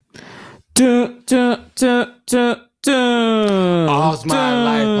All's my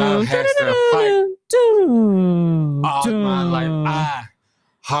life I've had to fight. All my life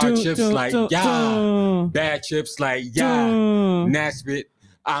hardships like bad trips like Nashville.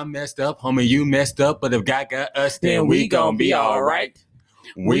 I messed up, homie, you messed up, but if God got us, then we gon' be alright.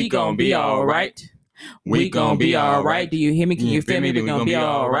 We gon' be alright. We gon' be alright. Do you hear me? Can you feel me? We gon' be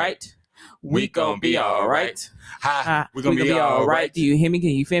alright. We gon' be alright. We gon' be alright. Do you hear me? Can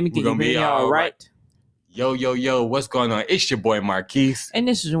you feel me? We gon' be alright. Yo, what's going on? It's your boy Marquis. And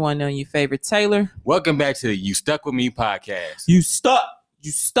this is one of your favorite Taylor. Welcome back to the You Stuck With Me podcast. You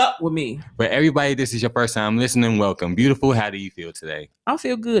stuck with me. For everybody, this is your first time listening. Welcome. Beautiful. How do you feel today? I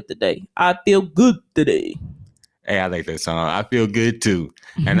feel good today. Hey, I like that song. I feel good too.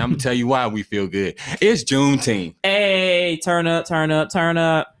 And I'm going to tell you why we feel good. It's Juneteenth. Hey, turn up.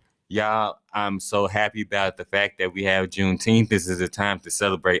 Y'all, I'm so happy about the fact that we have Juneteenth. This is a time to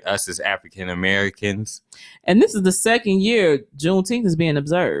celebrate us as African Americans. And this is the second year Juneteenth is being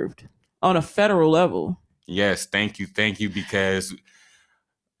observed on a federal level. Yes, thank you, because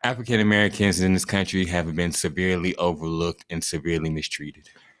African Americans in this country have been severely overlooked and severely mistreated.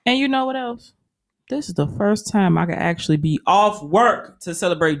 And you know what else? This is the first time I could actually be off work to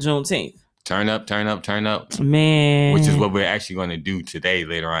celebrate Juneteenth. Turn up. Man. Which is what we're actually going to do today,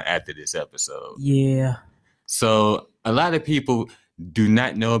 later on after this episode. Yeah. So a lot of people do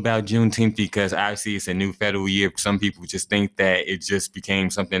not know about Juneteenth because obviously it's a new federal year. Some people just think that it just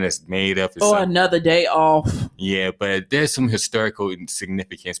became something that's made up. Or another day off. Yeah, but there's some historical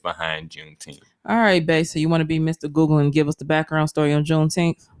significance behind Juneteenth. All right, babe. So you want to be Mr. Google and give us the background story on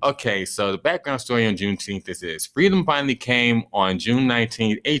Juneteenth? Okay, so the background story on Juneteenth is this. Freedom finally came on June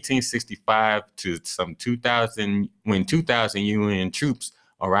 19, 1865 to some 2000, when 2,000 UN troops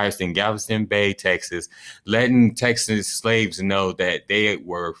arrived in Galveston Bay, Texas, letting Texas slaves know that they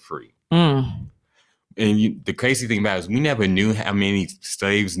were free. And the crazy thing about it is we never knew how many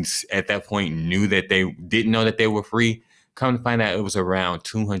slaves at that point knew that they didn't know that they were free. Come to find out, it was around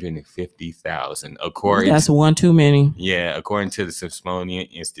 250,000. That's one too many. Yeah, according to the Smithsonian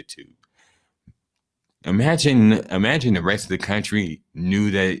Institute. Imagine the rest of the country knew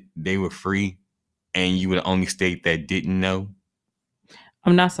that they were free, and you would only state that didn't know.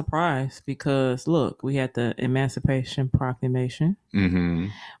 I'm not surprised because, look, we had the Emancipation Proclamation. Mm-hmm.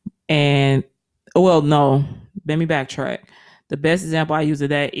 And, well, no, let me backtrack. The best example I use of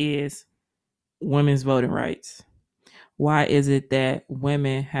that is women's voting rights. Why is it that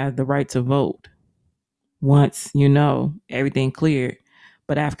women have the right to vote once, everything cleared,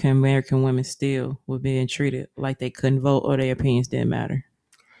 but African American women still were being treated like they couldn't vote or their opinions didn't matter?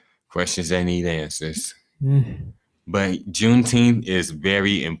 Questions that need answers. But Juneteenth is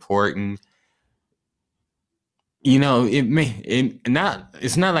very important. It's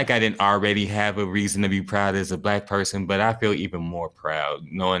not like I didn't already have a reason to be proud as a Black person, but I feel even more proud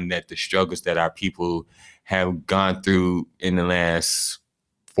knowing that the struggles that our people have gone through in the last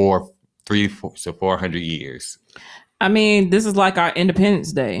 400 years. I mean, this is like our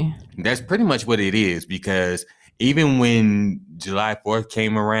Independence Day. That's pretty much what it is, because even when July 4th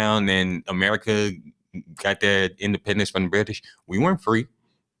came around and America got their independence from the British, we weren't free.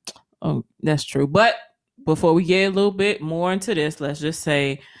 Oh, that's true. But before we get a little bit more into this, let's just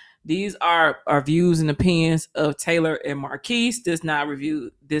say these are our views and opinions of Taylor and Marquis. This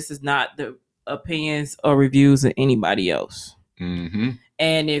is not the opinions or reviews of anybody else. Mm-hmm.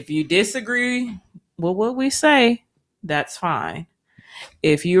 And if you disagree with what we say, that's fine.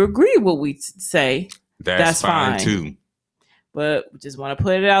 If you agree with what we say, that's fine too. But we just want to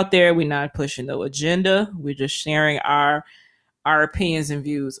put it out there. We're not pushing no agenda. We're just sharing our opinions and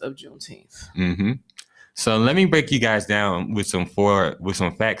views of Juneteenth. Mm-hmm. So let me break you guys down with some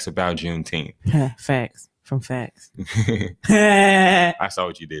facts about Juneteenth. Facts from facts. I saw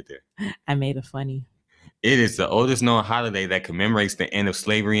what you did there. I made it funny. It is the oldest known holiday that commemorates the end of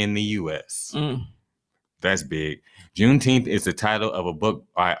slavery in the U.S. That's big. Juneteenth is the title of a book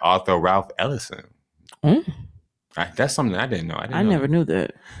by author Ralph Ellison. That's something I didn't know. I never knew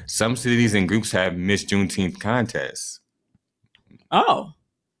that. Some cities and groups have Miss Juneteenth contests. Oh.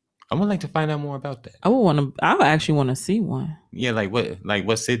 I would like to find out more about that. I would actually want to see one. Yeah,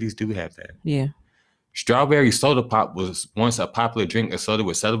 what cities do have that? Yeah. Strawberry soda pop was once a popular drink of soda.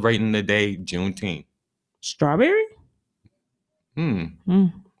 We're celebrating the day Juneteenth. Strawberry?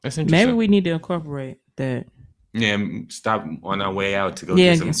 That's interesting. Maybe we need to incorporate that. Yeah, stop on our way out to go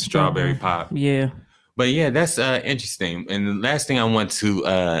get some strawberry pop. Yeah. But yeah, that's interesting. And the last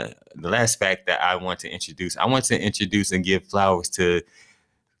fact that I want to introduce and give flowers to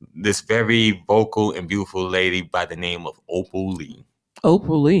this very vocal and beautiful lady by the name of Opal Lee.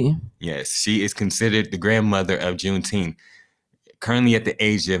 Opal Lee? Yes, she is considered the grandmother of Juneteenth. Currently at the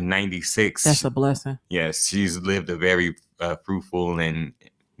age of 96. That's a blessing. Yes, she's lived a very fruitful and.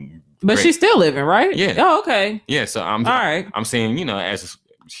 But she's still living, right? Yeah. Oh, okay. Yeah. So all right. I'm saying, as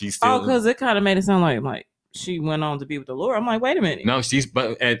she's still. Oh, because it kind of made it sound like she went on to be with the Lord. I'm like, wait a minute. No,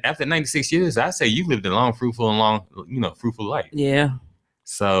 but after 96 years, I say you lived a long, fruitful life. Yeah.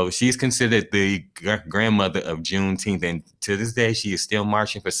 So she's considered the grandmother of Juneteenth, and to this day, she is still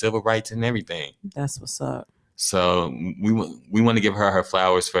marching for civil rights and everything. That's what's up. So we want to give her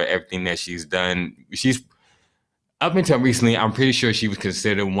flowers for everything that she's done. She's up until recently, I'm pretty sure she was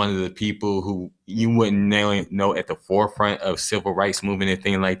considered one of the people who you wouldn't know at the forefront of civil rights movement and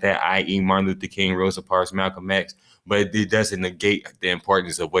things like that, i.e. Martin Luther King, Rosa Parks, Malcolm X. But it doesn't negate the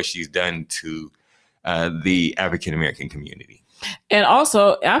importance of what she's done to the African American community. And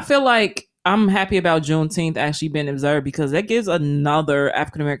also, I feel like I'm happy about Juneteenth actually being observed because that gives another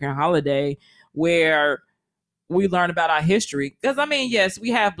African American holiday where we learn about our history. Because, I mean, yes, we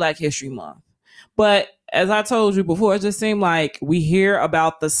have Black History Month. But as I told you before, it just seemed like we hear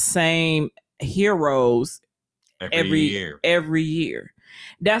about the same heroes every year.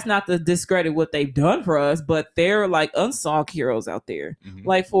 That's not to discredit what they've done for us, but they're like unsung heroes out there. Mm-hmm.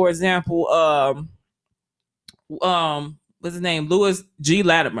 Like, for example, what's his name? Louis G.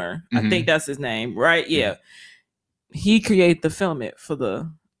 Latimer. Mm-hmm. I think that's his name, right? Yeah. Mm-hmm. He created the filament for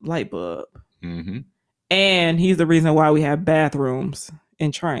the light bulb. Mm-hmm. And he's the reason why we have bathrooms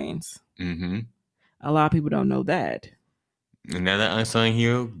in trains. Mm-hmm. A lot of people don't know that. Another unsung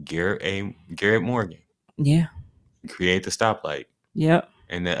hero, Garrett Morgan. Yeah. Create the stoplight. Yep.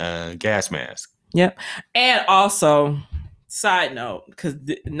 And the gas mask. Yep. And also, side note, because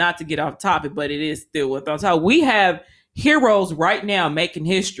not to get off topic, but it is still what's on top. We have heroes right now making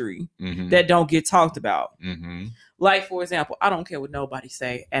history that don't get talked about. Mm-hmm. Like, for example, I don't care what nobody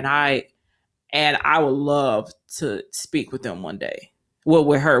say, and I would love to speak with them one day. Well,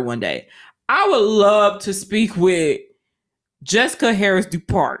 with her one day. I would love to speak with Jessica Harris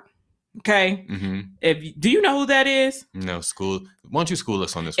DuPont. Okay. Mm-hmm. Do you know who that is? No, why don't you school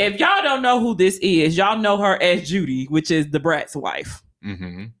us on this one? If y'all don't know who this is, y'all know her as Judy, which is the Brat's wife,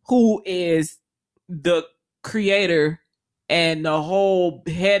 who is the creator and the whole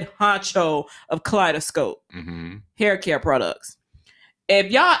head honcho of Kaleidoscope hair care products.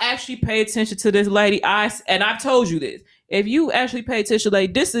 If y'all actually pay attention to this lady, and I've told you this, if you actually pay attention,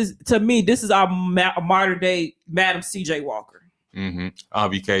 like this is our modern day Madam C.J. Walker. Mm-hmm. Oh,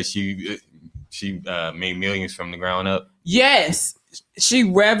 because she made millions from the ground up. Yes, she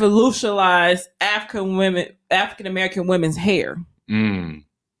revolutionized African American women's hair. Mm.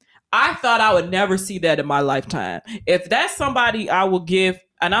 I thought I would never see that in my lifetime. If that's somebody I will give,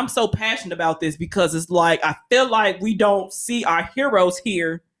 and I'm so passionate about this because it's like I feel like we don't see our heroes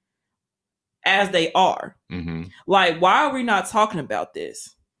here as they are. Mm-hmm. Like, why are we not talking about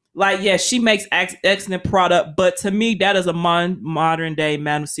this? Like, yes, she makes excellent product, but to me, that is a modern day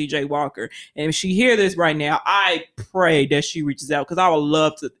Madam C.J. Walker. And if she hear this right now, I pray that she reaches out because I would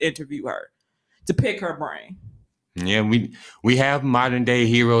love to interview her, to pick her brain. Yeah, we have modern day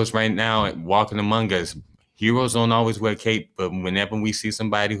heroes right now walking among us. Heroes don't always wear cape, but whenever we see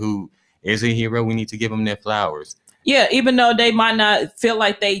somebody who is a hero, we need to give them their flowers. Yeah, even though they might not feel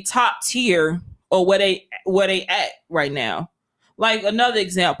like they top tier or where they at right now. Like another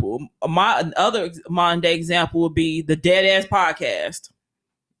example, my other modern day example would be the Dead Ass podcast,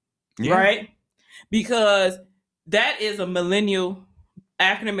 right? Because that is a millennial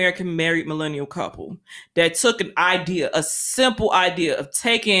African American married millennial couple that took a simple idea of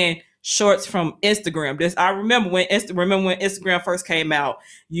taking shorts from Instagram. I remember when Instagram first came out,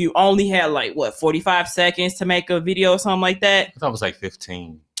 you only had 45 seconds to make a video or something like that. I thought it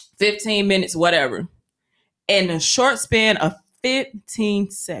was 15 minutes, whatever. In a short span of 15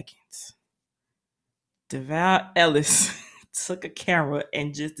 seconds, Deval Ellis took a camera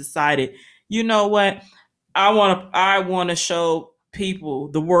and just decided, you know what? I want to show people,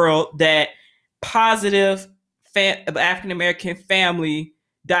 the world, that positive African American family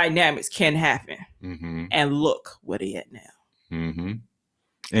dynamics can happen. Mm-hmm. And look where they at now. Mm-hmm.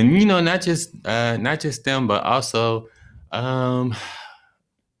 And not just them, but also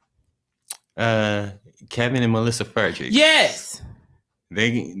Kevin and Melissa Frederick. Yes,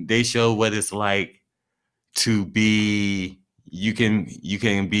 they show what it's like to be. You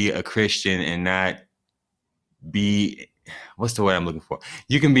can be a Christian and not be. What's the word I'm looking for?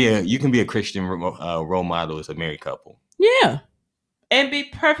 You can be a Christian role model as a married couple. Yeah. And be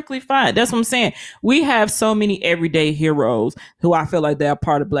perfectly fine. That's what I'm saying. We have so many everyday heroes who I feel like they're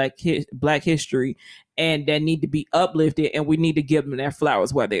part of Black history. and that need to be uplifted, and we need to give them their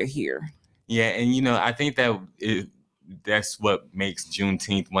flowers while they're here. Yeah, and I think that's what makes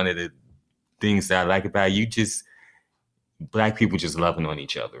Juneteenth one of the things that I like about it. Black people just loving on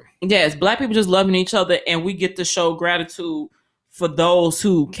each other. Yes, Black people just loving each other, and we get to show gratitude for those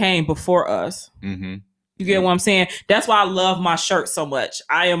who came before us. Mm-hmm. You get what I'm saying? That's why I love my shirt so much.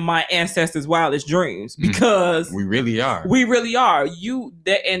 I am my ancestors' wildest dreams, because we really are. We really are.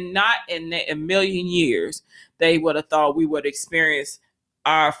 And not in a million years they would have thought we would experience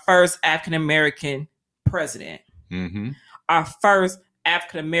our first African American president, our first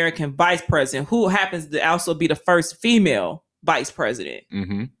African American vice president, who happens to also be the first female vice president.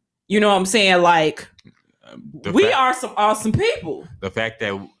 You know what I'm saying? Like, we are some awesome people. The fact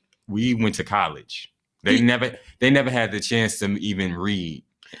that we went to college. They never had the chance to even read.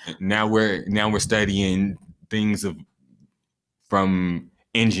 Now we're studying things from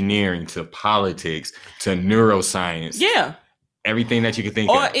engineering to politics to neuroscience. Yeah. Everything that you could think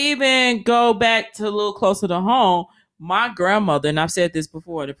or of. Or even go back to a little closer to home. My grandmother, and I've said this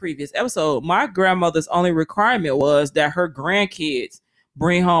before in the previous episode, my grandmother's only requirement was that her grandkids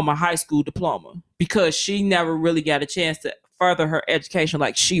bring home a high school diploma, because she never really got a chance to further her education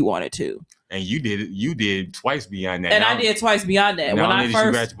like she wanted to. And you did twice beyond that. And I did twice beyond that. Not only did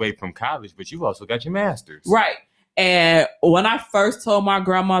you graduate from college, but you also got your master's. Right. And when I first told my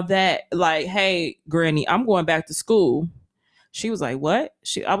grandma that, like, hey, Granny, I'm going back to school. She was like, what?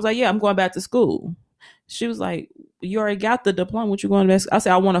 I was like, yeah, I'm going back to school. She was like, you already got the diploma. What you going to? I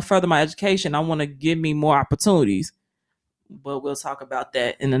said, I want to further my education. I want to give me more opportunities. But we'll talk about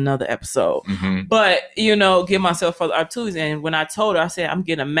that in another episode. But, give myself further opportunities. And when I told her, I said, I'm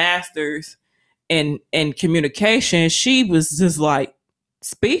getting a master's in communication, she was just like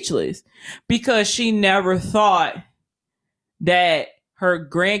speechless, because she never thought that her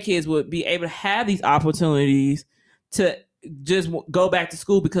grandkids would be able to have these opportunities to just go back to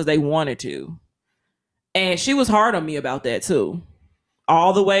school because they wanted to. And she was hard on me about that too.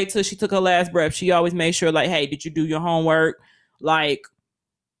 All the way till she took her last breath. She always made sure, like, hey, did you do your homework? Like,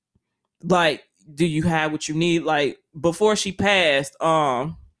 do you have what you need? Like, before she passed,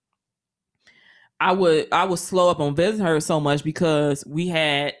 I would slow up on visiting her so much because we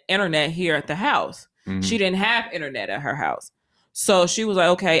had internet here at the house. She didn't have internet at her house. So she was like,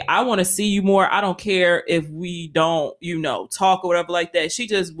 okay, I want to see you more. I don't care if we don't, talk or whatever like that. She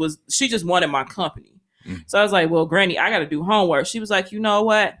just wanted my company. So I was like, well, Granny, I got to do homework. She was like, you know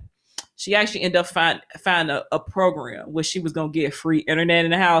what? She actually ended up finding a program where she was going to get free internet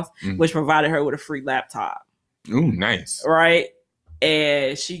in the house, which provided her with a free laptop. Ooh, nice. Right.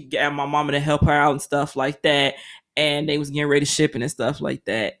 And she got my mama to help her out and stuff like that. And they was getting ready to shipping and stuff like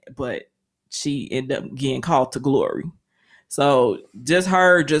that. But she ended up getting called to glory. So just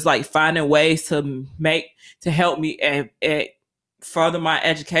her like finding ways to help me at further my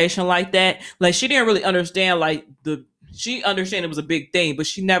education like that. Like, she didn't really understand she understood it was a big thing, but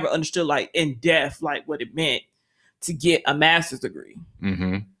she never understood like in depth like what it meant to get a master's degree.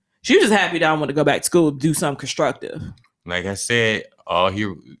 She was just happy that I wanted to go back to school to do something constructive. Like I said,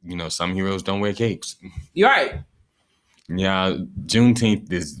 some heroes don't wear capes. You're right. Yeah,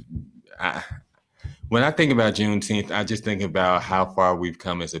 Juneteenth is. When I think about Juneteenth, I just think about how far we've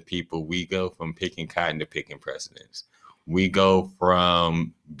come as a people. We go from picking cotton to picking presidents. We go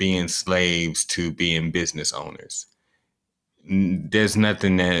from being slaves to being business owners. There's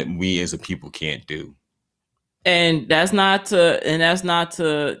nothing that we as a people can't do. And that's not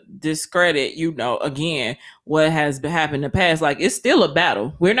to discredit, again, what has been happening in the past. Like, it's still a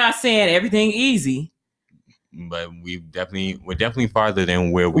battle. We're not saying everything easy, but we're definitely farther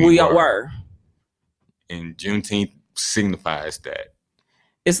than where we were. And Juneteenth signifies that.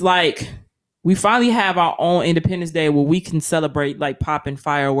 It's like we finally have our own Independence Day where we can celebrate, like popping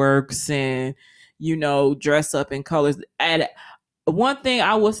fireworks and dress up in colors. And one thing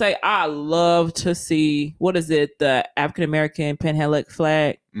I will say, I love to see, what is it? The African American Penhalic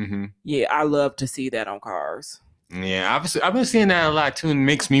flag. Yeah, I love to see that on cars. Yeah, obviously, I've been seeing that a lot too, and it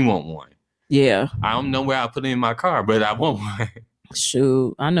makes me want one. Yeah, I don't know where I put it in my car, but I want one.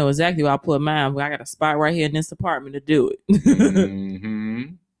 Shoot, I know exactly where I put mine, but I got a spot right here in this apartment to do it.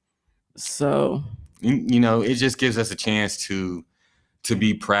 So, it just gives us a chance to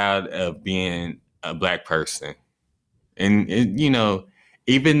be proud of being a Black person. And,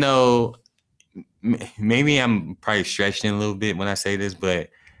 even though maybe I'm probably stretching a little bit when I say this, but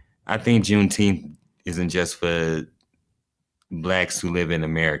I think Juneteenth isn't just for Blacks who live in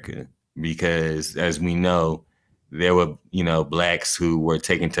America, because as we know, there were, Blacks who were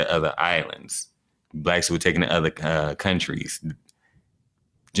taken to other islands, Blacks who were taken to other countries.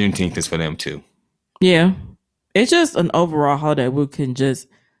 Juneteenth is for them too. Yeah. It's just an overall holiday we can just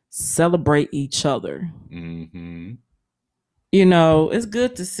celebrate each other. Mm-hmm. You know, it's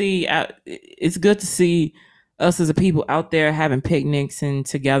good to see. It's good to see us as a people out there having picnics and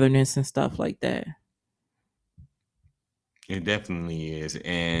togetherness and stuff like that. It definitely is.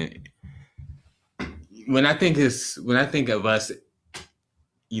 And when I think of us,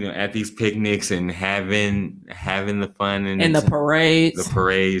 at these picnics and having the fun and And the the parades.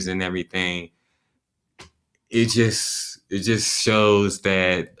 parades and everything, it just shows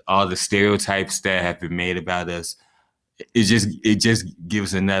that all the stereotypes that have been made about us, it just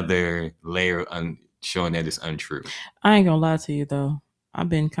gives another layer on showing that it's untrue. I ain't gonna lie to you though. I've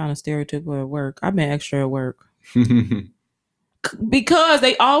been kind of stereotypical at work. I've been extra at work because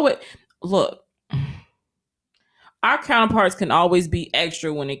they always look. Our counterparts can always be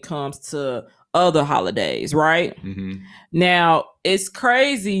extra when it comes to other holidays, right? Mm-hmm. Now, it's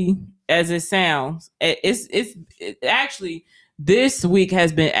crazy as it sounds. It actually this week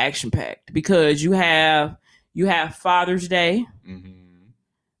has been action packed because you have Father's Day Mm-hmm.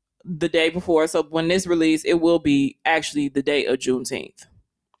 the day before. So when this release, it will be actually the day of Juneteenth.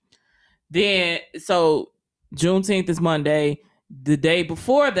 Then so Juneteenth is Monday. The day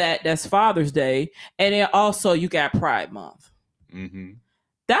before that, that's Father's Day, and then also you got Pride Month. Mm-hmm.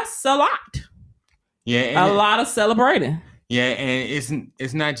 That's a lot. Yeah, A lot of celebrating. yeah, and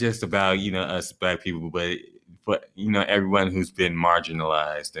it's not just about us black people, but everyone who's been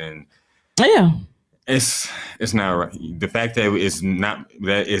marginalized, and Yeah. it's not right. The fact that it's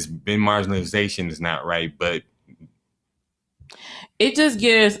been marginalization is not right, but It just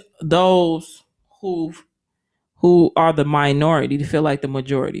gives those who who are the minority to feel like the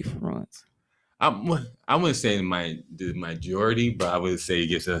majority for once. I wouldn't say the majority, but I would say it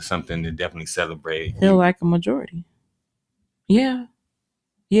gives us something to definitely celebrate. Feel like a majority. Yeah.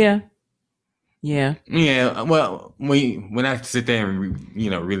 Yeah. Yeah. Yeah, well, when I sit there and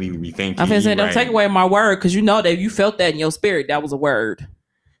really rethink I'm it, saying, you're don't right. take away my word because you know that you felt that in your spirit. That was a word.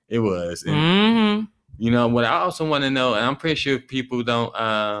 It was, and Mm-hmm. what I also want to know, and I'm pretty sure people don't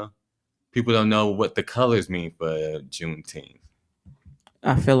know what the colors mean for Juneteenth.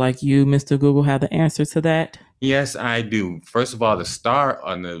 I feel like you, Mr. Google, have the answer to that. Yes, I do. First of all, the star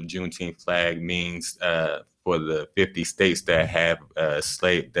on the Juneteenth flag means for the 50 states that have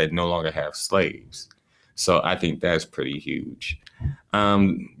that no longer have slaves. So I think that's pretty huge.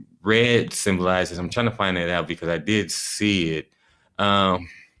 Red symbolizes. I'm trying to find that out because I did see it. Let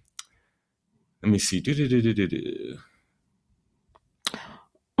me see.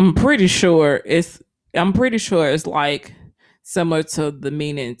 I'm pretty sure it's. I'm pretty sure it's like similar to the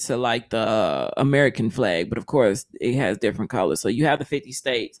meaning to like the American flag, but of course it has different colors. So you have the 50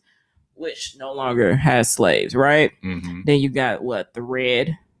 states, which no longer has slaves, right? Mm-hmm. Then you got what the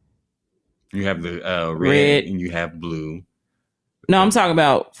red. You have the red and you have blue. No, I'm talking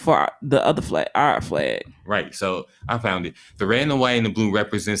about for the other flag, our flag. Right. So I found it. The red and the white and the blue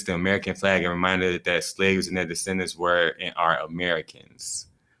represents the American flag and reminded that slaves and their descendants were and are Americans.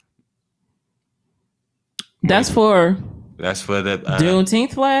 That's for the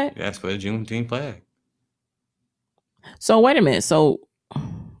Juneteenth flag. That's for the Juneteenth flag. So wait a minute. So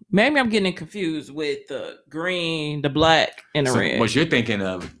maybe I'm getting confused with the green, the black, and the red. What you're thinking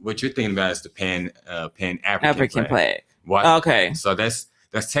about is the Pan African flag. What? Okay. So that's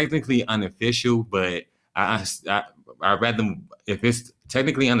technically unofficial, but I rather, if it's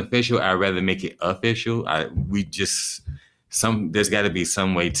technically unofficial, I'd rather make it official. There's got to be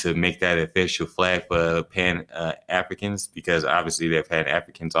some way to make that official flag for Pan Africans because obviously they've had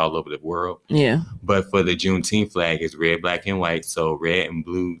Africans all over the world. Yeah. But for the Juneteenth flag, it's red, black, and white. So red and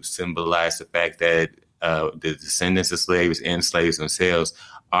blue symbolize the fact that the descendants of slaves and slaves themselves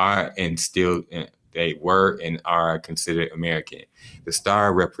are and still they were and are considered American. The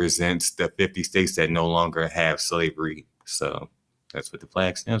star represents the 50 states that no longer have slavery. So that's what the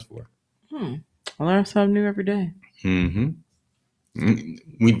flag stands for. I learn something new every day. Mm-hmm.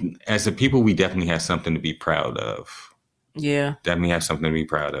 We, as a people, we definitely have something to be proud of. Yeah. Definitely have something to be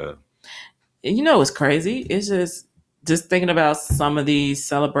proud of. You know what's crazy? It's just thinking about some of these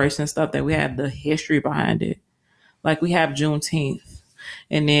celebration stuff that we have the history behind it. Like we have Juneteenth,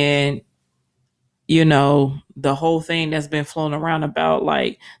 and then the whole thing that's been flown around about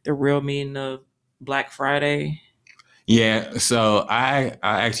like the real meaning of Black Friday. Yeah, so I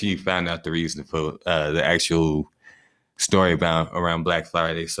actually found out the reason for the actual story around Black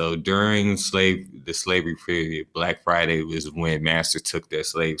Friday. So during the slavery period, Black Friday was when masters took their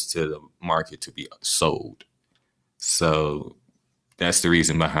slaves to the market to be sold. So that's the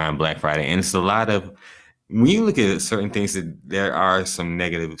reason behind Black Friday, and it's a lot of when you look at certain things, that there are some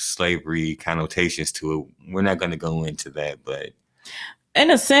negative slavery connotations to it. We're not going to go into that, but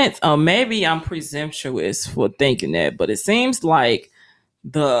in a sense, maybe I'm presumptuous for thinking that, but it seems like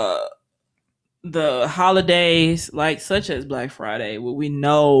the holidays, like such as Black Friday, where we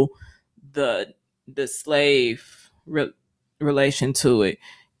know the slave relation to it.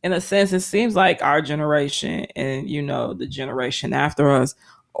 In a sense, it seems like our generation and the generation after us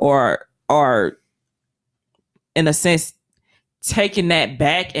are in a sense taking that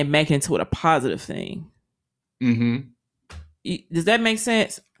back and making it to it a positive thing. mm-hmm. Does that make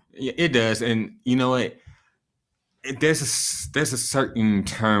sense? Yeah, it does. And you know what? There's a certain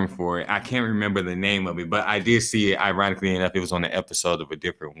term for it. I can't remember the name of it, but I did see it. Ironically enough, it was on an episode of A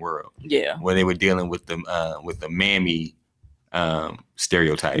Different World. Yeah, where they were dealing with the mammy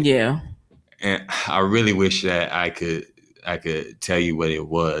stereotype. Yeah, and I really wish that I could tell you what it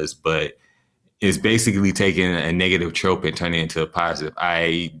was, but it's basically taking a negative trope and turning it into a positive.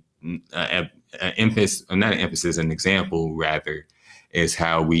 An example rather, is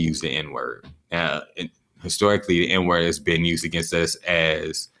how we use the N-word. Historically, the N-word has been used against us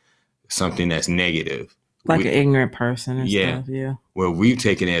as something that's negative. Like an ignorant person and stuff. Yeah. Well, we've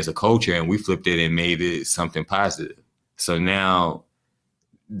taken it as a culture and we flipped it and made it something positive. So now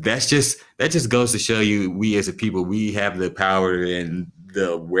that just goes to show you, we as a people, we have the power and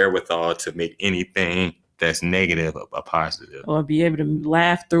the wherewithal to make anything that's negative a positive. Or be able to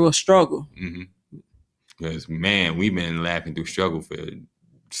laugh through a struggle. Because, man, we've been laughing through struggle for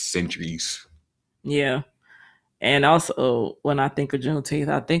centuries. Yeah. And also, when I think of Juneteenth,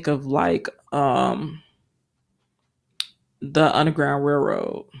 I think of like the Underground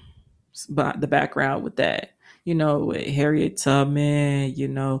Railroad, but the background with that, with Harriet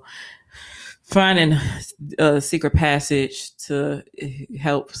Tubman, finding a secret passage to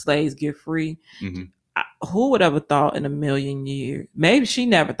help slaves get free. Mm-hmm. Who would ever thought in a million years? Maybe she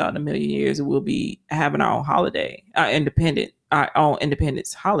never thought in a million years we'll be having our own holiday, our own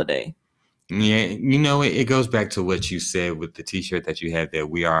independence holiday. Yeah, it goes back to what you said with the T-shirt that you had there.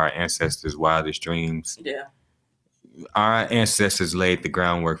 We are our ancestors' wildest dreams. Yeah. Our ancestors laid the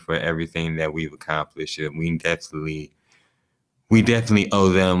groundwork for everything that we've accomplished, and we definitely owe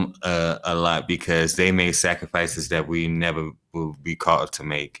them a lot, because they made sacrifices that we never will be called to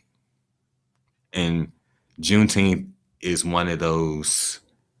make. And Juneteenth is one of those,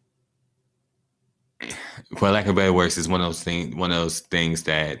 for lack of better words, is one of those things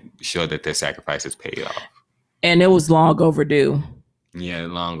that show that their sacrifices paid off. And it was long overdue. Yeah,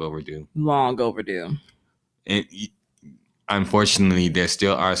 long overdue. Long overdue. And unfortunately, there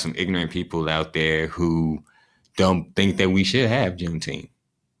still are some ignorant people out there who don't think that we should have Juneteenth.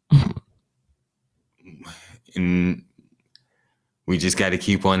 And we just got to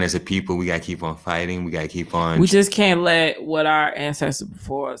keep on as a people. We got to keep on fighting. We got to keep on. We just can't let what our ancestors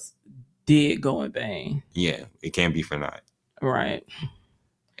before us did go in vain. Yeah, it can't be for naught. Right.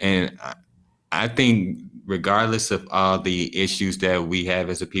 And I think regardless of all the issues that we have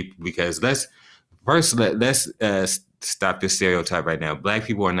as a people, because let's stop this stereotype right now. Black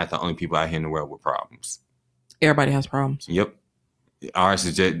people are not the only people out here in the world with problems. Everybody has problems. Yep. Ours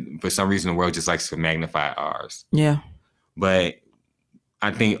is just, for some reason, the world just likes to magnify ours. Yeah. But I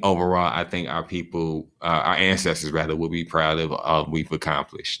think overall, our people, our ancestors rather, will be proud of all we've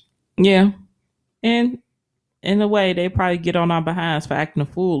accomplished. Yeah. And in a way, they probably get on our behinds for acting a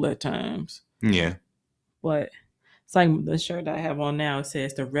fool at times. Yeah. But it's like the shirt I have on now. It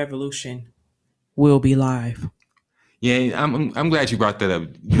says the revolution will be live. Yeah, I'm glad you brought that up.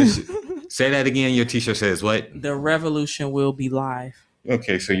 Say that again. Your T-shirt says what? The revolution will be live.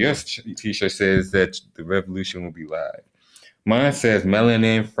 Okay, so your T-shirt says that the revolution will be live. Mine says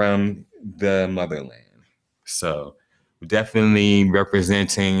melanin from the motherland. So definitely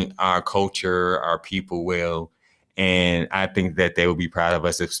representing our culture, our people will. And I think that they will be proud of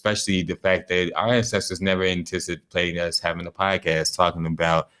us, especially the fact that our ancestors never anticipated us having a podcast talking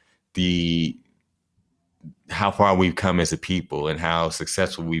about how far we've come as a people and how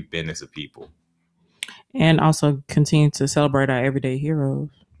successful we've been as a people. And also continue to celebrate our everyday heroes.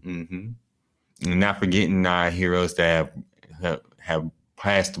 Mm-hmm. And not forgetting our heroes that have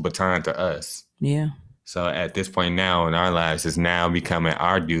passed the baton to us. Yeah. So at this point now in our lives, it's now becoming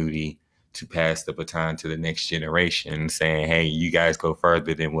our duty to pass the baton to the next generation, saying, hey, you guys go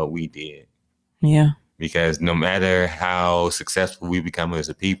further than what we did. Yeah. Because no matter how successful we become as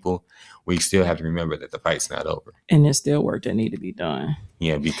a people, we still have to remember that the fight's not over. And there's still work that need to be done.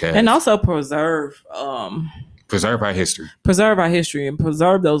 Yeah, because... And also preserve our history. Preserve our history and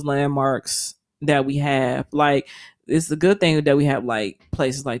preserve those landmarks that we have. Like, it's a good thing that we have like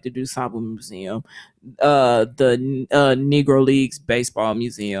places like the DuSable Museum, the Negro Leagues Baseball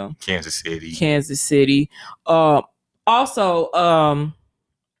Museum, Kansas City. Also,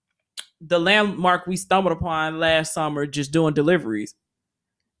 the landmark we stumbled upon last summer, just doing deliveries.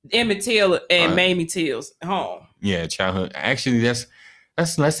 Emmett Till and Mamie Till's home. Yeah, childhood. Actually, that's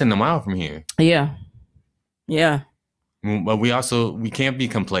less than a mile from here. Yeah. But we can't be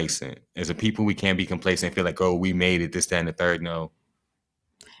complacent. As a people, we can't be complacent and feel like, oh, we made it, this, that, and the third. No.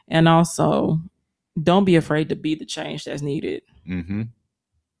 And also, don't be afraid to be the change that's needed. Mm-hmm.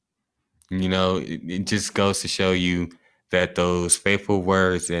 You know, it just goes to show you that those faithful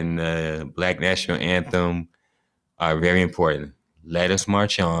words in the Black National Anthem are very important. Let us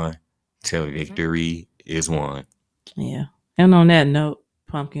march on till victory is won. Yeah. And on that note,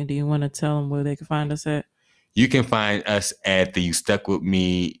 Pumpkin, do you want to tell them where they can find us at? You can find us at the You Stuck With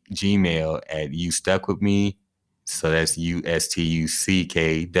Me Gmail at You Stuck With Me. So that's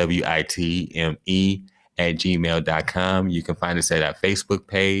USTUCKWITME at gmail.com. You can find us at our Facebook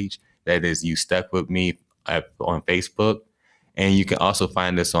page. That is You Stuck With Me on Facebook. And you can also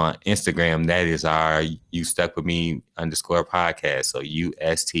find us on Instagram. That is our You Stuck With Me _podcast. So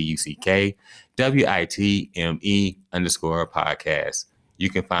USTUCKWITME _podcast. You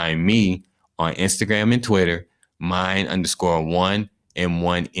can find me on Instagram and Twitter, mine _1 and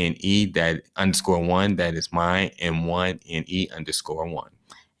 1NE, that _1, that is mine, and 1NE _1.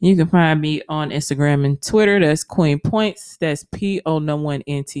 You can find me on Instagram and Twitter. That's Queen Points. That's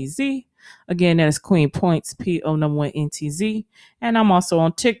PO1NTZ. Again, that's Queen Points, PO1NTZ. And I'm also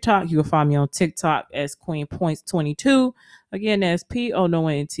on TikTok. You can find me on TikTok as Queen Points 22. Again, that's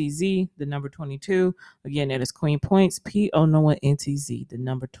PO1NTZ, the number 22. Again, that is Queen Points, PO1NTZ, the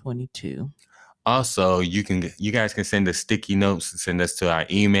number 22. Also, you guys can send us sticky notes, send us to our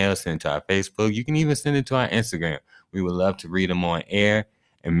email, send it to our Facebook. You can even send it to our Instagram. We would love to read them on air.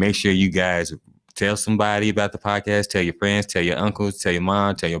 And make sure you guys tell somebody about the podcast. Tell your friends, tell your uncles, tell your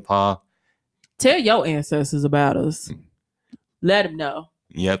mom, tell your pa. Tell your ancestors about us. Let them know.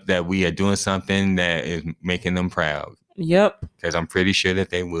 Yep, that we are doing something that is making them proud. Yep. Because I'm pretty sure that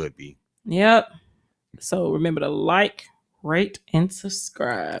they would be. Yep. So remember to like, rate, and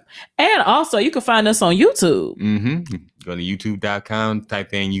subscribe. And also, you can find us on YouTube. Mm-hmm. Go to youtube.com,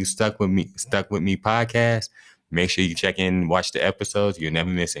 type in You Stuck With Me podcast. Make sure you check in, watch the episodes. You'll never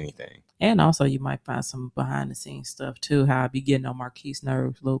miss anything. And also, you might find some behind the scenes stuff too. How I be getting on Marquis'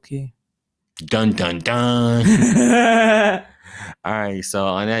 nerves, low key. Dun dun dun. All right. So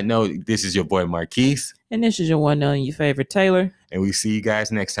on that note, this is your boy Marquis, and this is your one and your favorite Taylor. And we see you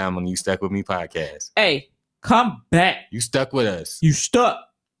guys next time on You Stuck With Me podcast. Hey, come back. You stuck with us. You stuck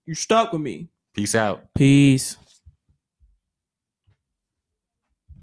with me. Peace out. Peace.